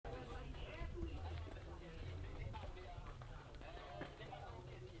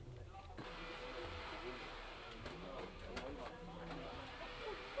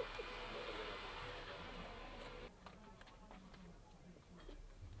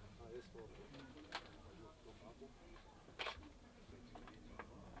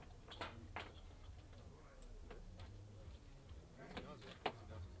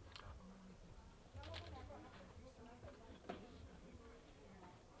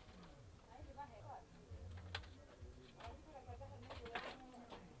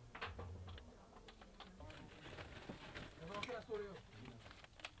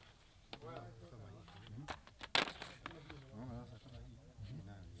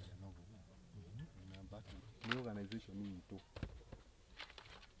Organization hii tu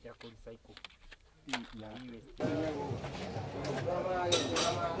ya kurecycle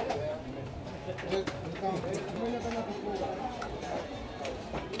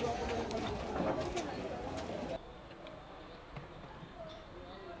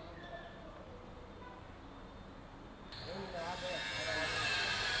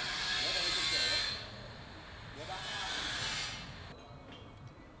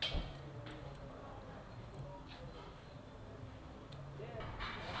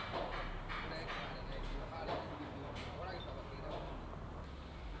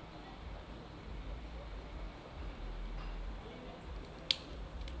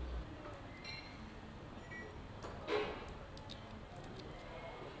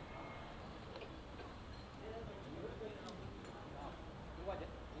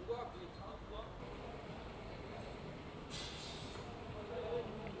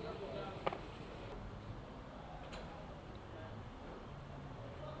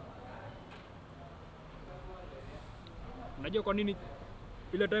Unajua kwa nini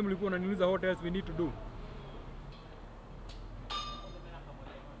ile time ulikuwa unaniuliza what else we need to do?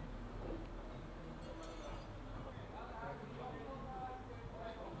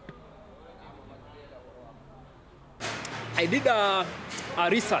 I did a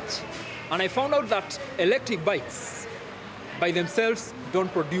research and I found out that electric bikes by themselves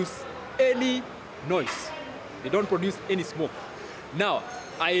don't produce any noise. They don't produce any smoke. Now,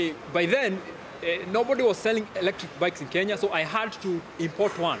 by then, nobody was selling electric bikes in Kenya, so I had to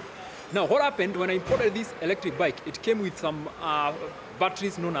import one. Now, what happened when I imported this electric bike, it came with some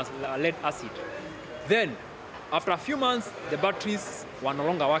batteries known as lead acid. Then, after a few months, the batteries were no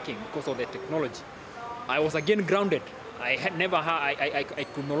longer working because of the technology. I was again grounded. I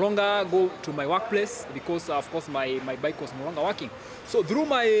could no longer go to my workplace because, of course, my bike was no longer working. So through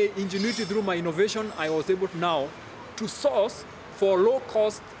my ingenuity, through my innovation, I was able now to source for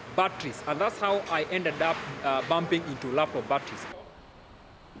low-cost batteries, and that's how I ended up bumping into laptop batteries.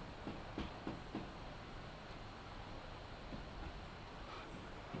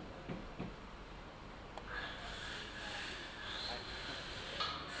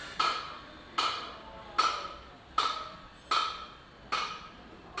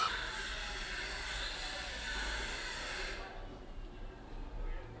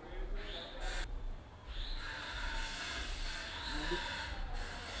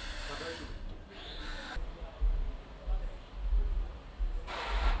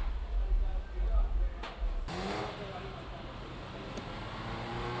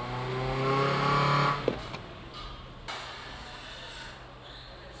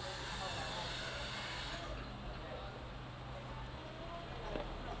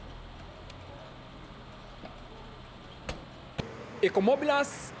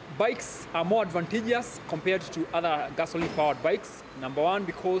 Ecomobile's bikes are more advantageous compared to other gasoline-powered bikes. Number one,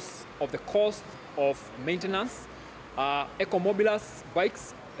 because of the cost of maintenance. Ecomobile's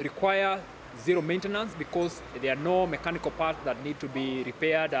bikes require zero maintenance because there are no mechanical parts that need to be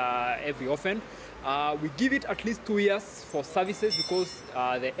repaired every often. We give it at least 2 years for services because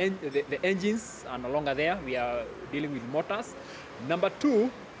the engines are no longer there. We are dealing with motors. Number two,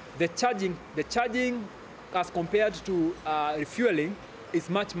 the charging as compared to refueling is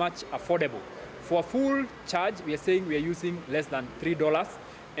much affordable. For a full charge, we are saying we are using less than $3.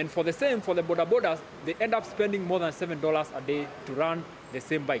 And for the same, for the bodabodas, they end up spending more than $7 a day to run the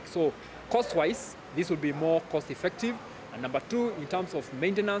same bike. So cost-wise, this will be more cost-effective. And number two, in terms of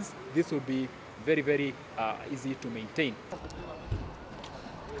maintenance, this will be very easy to maintain.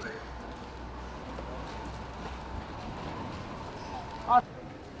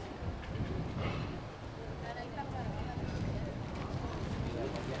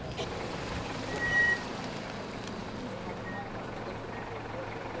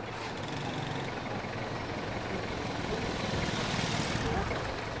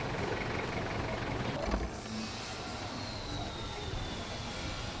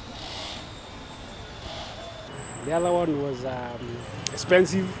 The other one was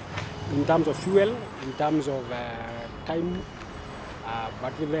expensive in terms of fuel, in terms of time.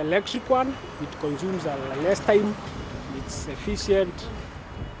 But with the electric one, it consumes less time, it's efficient,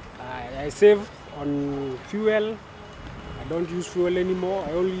 I save on fuel. I don't use fuel anymore.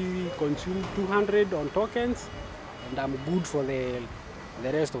 I only consume 200 on tokens, and I'm good for the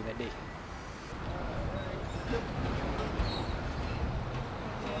rest of the day.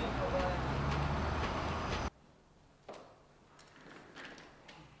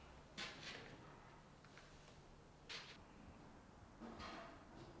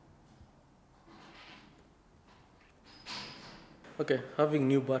 Okay, having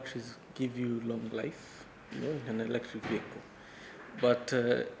new batteries give you long life, in an electric vehicle. But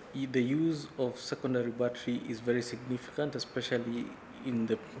the use of secondary battery is very significant, especially in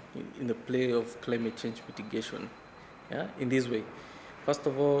the play of climate change mitigation. Yeah, in this way, first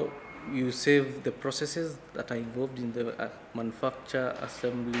of all, you save the processes that are involved in the manufacture,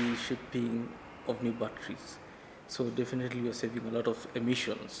 assembly, shipping of new batteries. So definitely you're saving a lot of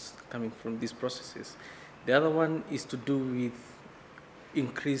emissions coming from these processes. The other one is to do with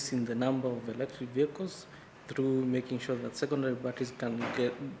increase in the number of electric vehicles through making sure that secondary batteries can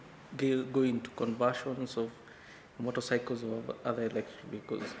go into conversions of motorcycles or other electric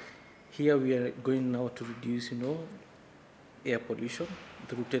vehicles. Here we are going now to reduce, air pollution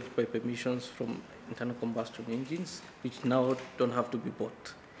through tailpipe emissions from internal combustion engines, which now don't have to be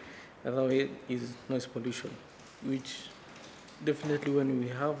bought. The other way is noise pollution, which definitely when we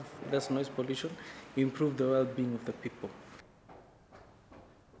have less noise pollution, we improve the well-being of the people.